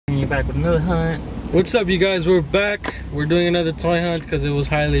back with another hunt. What's up, you guys? We're back. We're doing another toy hunt because it was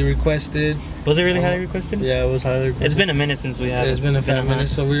highly requested. Was it really highly requested? Yeah, it was highly requested. It's been a minute since we had It's been a minute,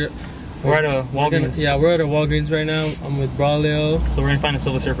 so we're at a Walgreens. We're at a Walgreens right now. I'm with Braulio. So we're gonna find a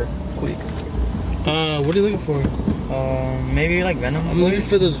Silver Surfer. Quick. What are you looking for? Maybe like Venom. I'm looking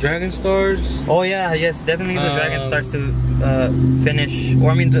for those Dragon Stars. Oh yeah, yes, definitely the Dragon Stars to finish.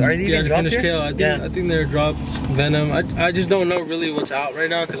 Or I mean, are they even dropped here? Scale. I think they're dropped. Venom. I just don't know really what's out right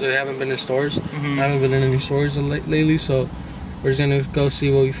now because we haven't been in stores. I haven't been in any stores lately, so we're just gonna go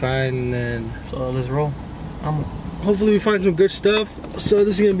see what we find and then. So let's roll. Hopefully we find some good stuff. So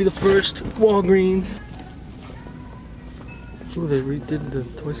this is gonna be the first Walgreens. Ooh, they redid the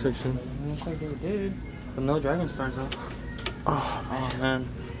toy section. Looks like they did. But no Dragon Stars though. Oh man.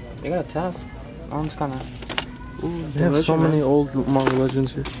 They got a task. Arm's kinda. Ooh, they have so many old Marvel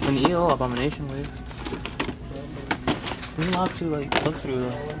Legends here. An EO Abomination Wave. There's a lot to like look through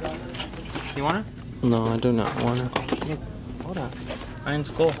though. You want it? No, I do not want it. Look, hold on. Iron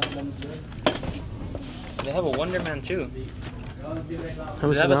Skull. They have a Wonder Man too. Do they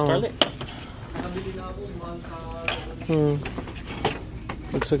have a Scarlet?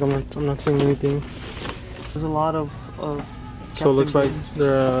 Looks like I'm not seeing anything. There's a lot of so it looks like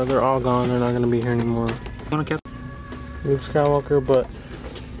they're all gone. They're not gonna be here anymore. Luke Skywalker, but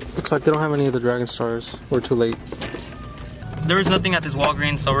looks like they don't have any of the Dragon Stars. We're too late. There was nothing at this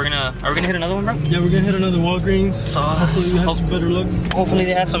Walgreens, so are we gonna hit another one, bro? Yeah, we're gonna hit another Walgreens. So hopefully we have some better luck. Hopefully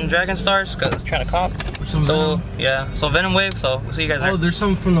they have some Dragon Stars, cause it's trying to cop. So yeah, so Venom Wave. So we'll see you guys there. Oh, there's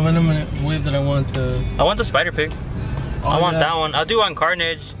some from the Venom Wave that I want. I want the Spider Pig. I want that one. I'll do on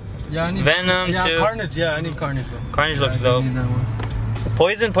Carnage. Yeah, I need Venom too. Carnage. Yeah, I need Carnage. Bro. Carnage looks dope.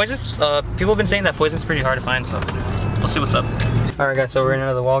 Poison. People have been saying that Poison's pretty hard to find, so we'll see what's up. All right, guys. So we're in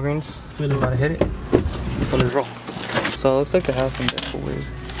another Walgreens. I'm about to hit it. So let's roll. So it looks like the house in Deadpool Wave.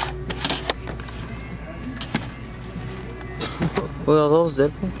 What are those?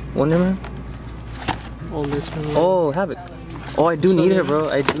 Deadpool? Wonder Man? Oh, Havoc. Oh, I do need her, bro.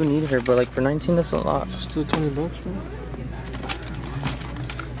 I do need her, but like for 19, that's a lot. Still 20 bucks, bro.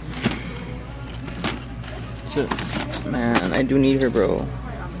 Man, I do need her, bro.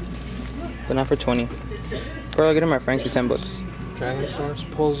 But not for 20. Bro, I'll get her my Franks for 10 bucks. Dragon Stars,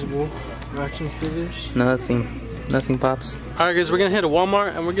 posable, action figures. Nothing pops. Alright guys, we're gonna hit a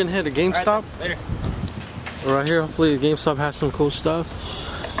Walmart and we're gonna hit a GameStop. Right, later. Right here, hopefully the GameStop has some cool stuff.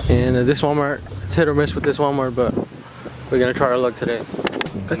 And this Walmart, it's hit or miss with this Walmart, but we're gonna try our luck today.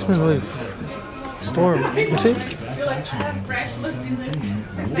 X-Men Wave. Storm. You see?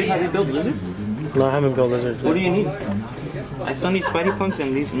 Have you built Lizard? No, I haven't built Lizard. What do you need? I still need Spidey Punks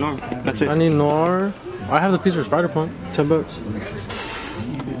and these Norm. That's it. I need Noir. I have the piece for Spider-Punk. 10 bucks.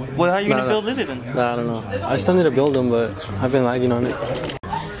 Well, how are you gonna build Lizard then? Nah, I don't know. I still need to build them, but I've been lagging on it.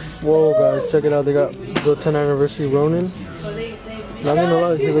 Whoa, guys, check it out. They got the 10th anniversary Ronin. Not gonna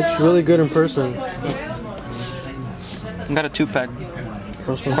lie, he looks really good in person. I got a 2-pack.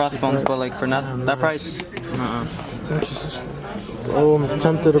 Crossbones, but like for not that price. Oh, I'm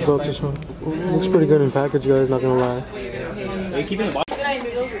tempted about this one. Looks pretty good in package, guys, not gonna lie. Are you keeping the box?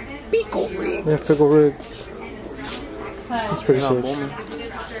 Pickle Rig. Yeah, Pickle Rig. That's pretty sick.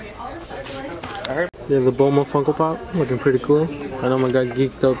 Yeah, the Bulma Funko Pop, looking pretty cool. I know my guy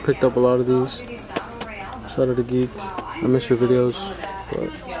Geeked Up picked up a lot of these. Shout out to Geek. I miss your videos. But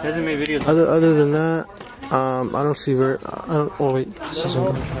hasn't made videos. Other than that, I don't see very. Oh wait, this isn't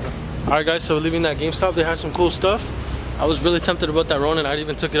good. All right, guys. So leaving that GameStop, they had some cool stuff. I was really tempted about that Ronin. I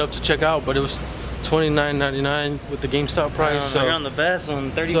even took it up to check out, but it was $29.99 with the GameStop price. So you're on the best one,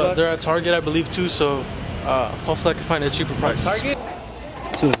 30 so bucks. They're at Target, I believe, too. So hopefully I can find a cheaper price. Target.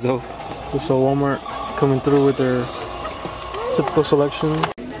 So Walmart coming through with their typical selection.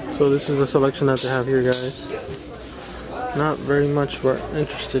 So this is the selection that they have here, guys. Not very much we're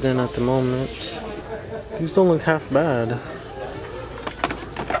interested in at the moment. These don't look half bad.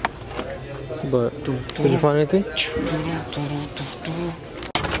 But did you find anything?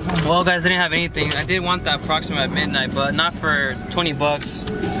 Well, guys, I didn't have anything. I did want that Proxima at midnight, but not for 20 bucks.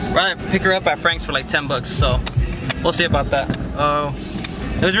 Rather pick her up at Frank's for like 10 bucks. So we'll see about that.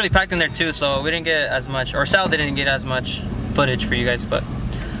 It was really packed in there too, so we didn't get as much, or Sal didn't get as much footage for you guys. But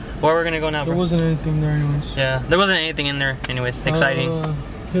where we're gonna go now, bro? There wasn't anything there anyways. Yeah, there wasn't anything in there anyways. Exciting.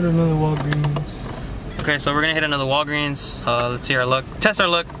 Hit another Walgreens. Okay, so we're gonna hit another Walgreens. Let's see our luck. Test our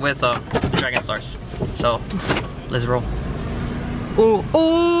luck with Dragon Stars. So let's roll. Ooh,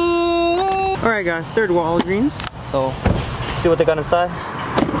 ooh! All right, guys, third Walgreens. So see what they got inside.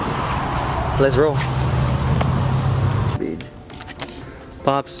 Let's roll.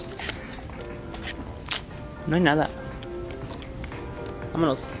 Pops. No hay nada.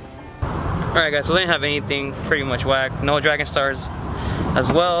 Vámonos. Alright guys, so they didn't have anything pretty much whack. No Dragon Stars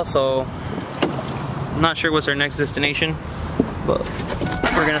as well, so I'm not sure what's our next destination, but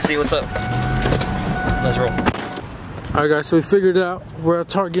we're gonna see what's up. Let's roll. Alright guys, so we figured it out. We're at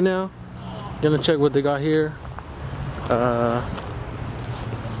Target now. Gonna check what they got here. I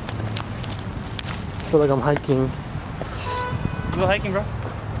feel like I'm hiking. Let's go hiking, bro.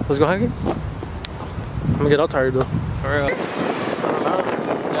 Let's go hiking? I'm gonna get all tired though. For real.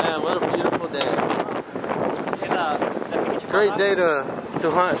 Damn, what a beautiful day. Great day to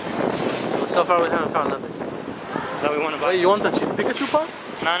hunt. But so far we haven't found nothing. That we want to buy. Wait, you want the Pikachu pop?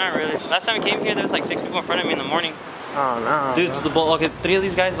 No, not really. Last time we came here, there was like 6 people in front of me in the morning. Oh no. Dude, okay, 3 of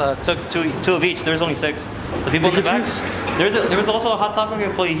these guys took two of each. There was only 6. The people in the back. There was also a Hot Taco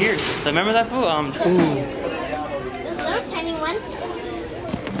employee here. Remember that food? This little tiny one.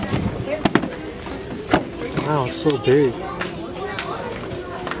 Wow, it's so big.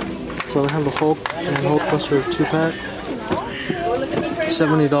 So they have the Hulk and Hulkbuster 2-pack.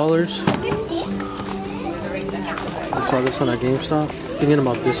 $70. I saw this one at GameStop. Thinking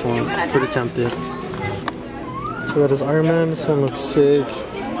about this one. Pretty tempted. So that is Iron Man. This one looks sick.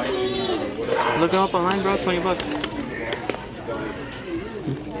 Look it up online, bro. 20 bucks.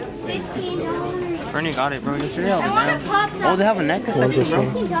 $15. Bernie got it, bro. You sure have it, oh, they have a necklace section, bro.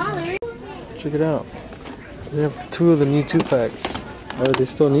 $15. Check it out. They have 2 of the new 2-packs. Are they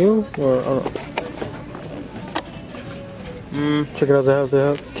still new? Or I don't know. Check it out. They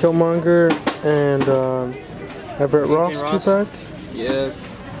have Killmonger and Everett Ross 2-pack. Yeah.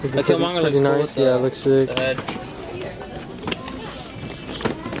 The Killmonger looks nice. Cool, yeah, it looks sick.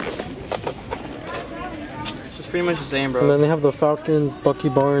 It's just pretty much the same, bro. And then they have the Falcon Bucky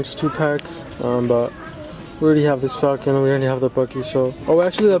Barnes 2-pack. But we already have this Falcon and we already have the Bucky. So, oh,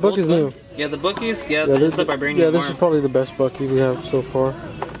 actually, that Bucky's new. Yeah, the Buckies. Yeah, this is probably the best Bucky we have so far.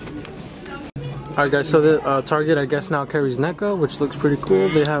 Alright guys, so the Target I guess now carries NECA, which looks pretty cool.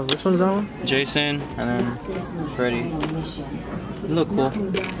 They have, which one's that one? Jason and then Freddy. They look cool.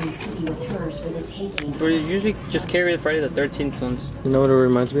 We usually just carry the Friday the 13th ones. You know what it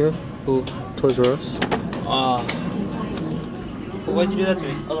reminds me of? Who? Toys R Us. Why'd you do that to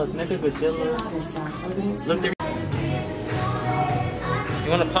me? Oh look, NECA Godzilla. Look there. You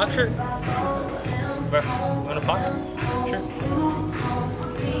want a pop shirt? Bro, you want a pop shirt?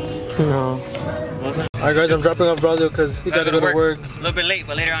 No. Alright guys, I'm dropping off brother because we gotta go to work. A little bit late,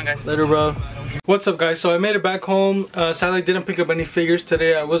 but later on guys. Later bro. What's up guys? So I made it back home. Sadly didn't pick up any figures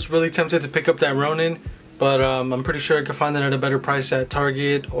today. I was really tempted to pick up that Ronin, but I'm pretty sure I could find it at a better price at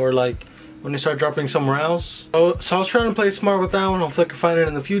Target or like when they start dropping somewhere else. So I was trying to play smart with that one. Hopefully I can find it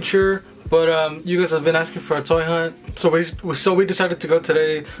in the future. But you guys have been asking for a toy hunt, so we decided to go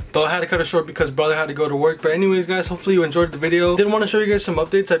today. Though I had to cut it short because brother had to go to work. But anyways guys, hopefully you enjoyed the video. Did want to show you guys some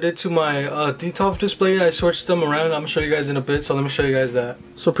updates I did to my DTOF display. I switched them around. I'm gonna show you guys in a bit, so let me show you guys that.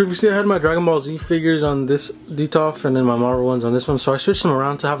 So previously I had my Dragon Ball Z figures on this DTOF and then my Marvel ones on this one. So I switched them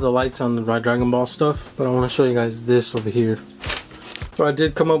around to have the lights on my Dragon Ball stuff. But I want to show you guys this over here. So I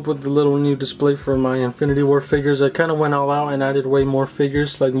did come up with the little new display for my Infinity War figures. I kind of went all out and added way more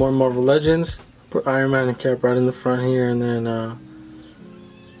figures, like more Marvel Legends. Put Iron Man and Cap right in the front here, and then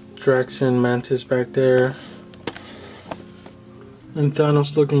Drax and Mantis back there. And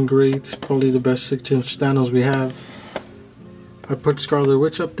Thanos looking great. Probably the best 6-inch Thanos we have. I put Scarlet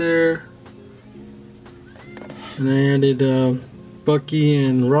Witch up there. And I added Bucky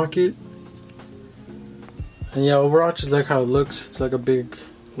and Rocket. And yeah, overall I just like how it looks. It's like a big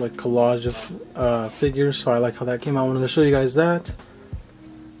like collage of figures, so I like how that came out. I wanted to show you guys that.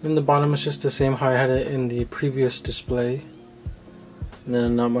 And the bottom is just the same how I had it in the previous display. And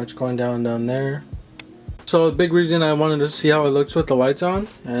then not much going down there. So the big reason I wanted to see how it looks with the lights on,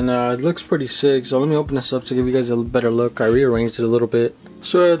 and it looks pretty sick. So let me open this up to give you guys a better look. I rearranged it a little bit.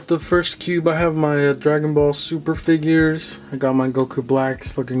 So at the first cube I have my Dragon Ball Super figures. I got my Goku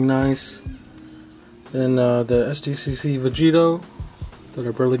Blacks looking nice. Then the SDCC Vegito that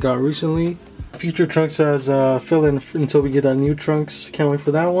I barely got recently. Future Trunks has fill in until we get that new Trunks. Can't wait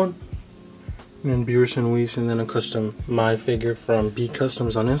for that one. And then Beerus and Whis, and then a custom my figure from B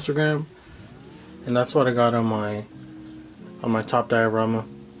Customs on Instagram. And that's what I got on my top diorama.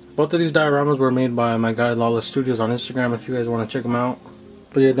 Both of these dioramas were made by my guy Lawless Studios on Instagram if you guys want to check them out.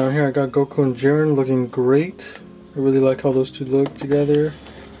 But yeah, down here I got Goku and Jiren looking great. I really like how those two look together.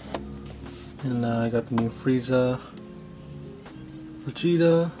 And I got the new Frieza,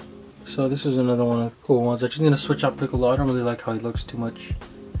 Vegeta. So this is another one of the cool ones. I just need to switch out Piccolo. I don't really like how he looks too much.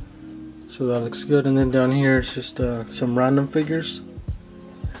 So that looks good. And then down here it's just some random figures.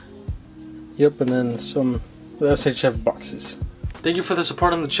 Yep, and then some SHF boxes. Thank you for the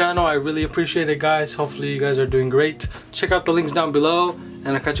support on the channel. I really appreciate it, guys. Hopefully you guys are doing great. Check out the links down below, and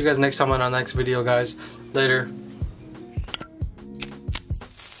I'll catch you guys next time on our next video, guys. Later.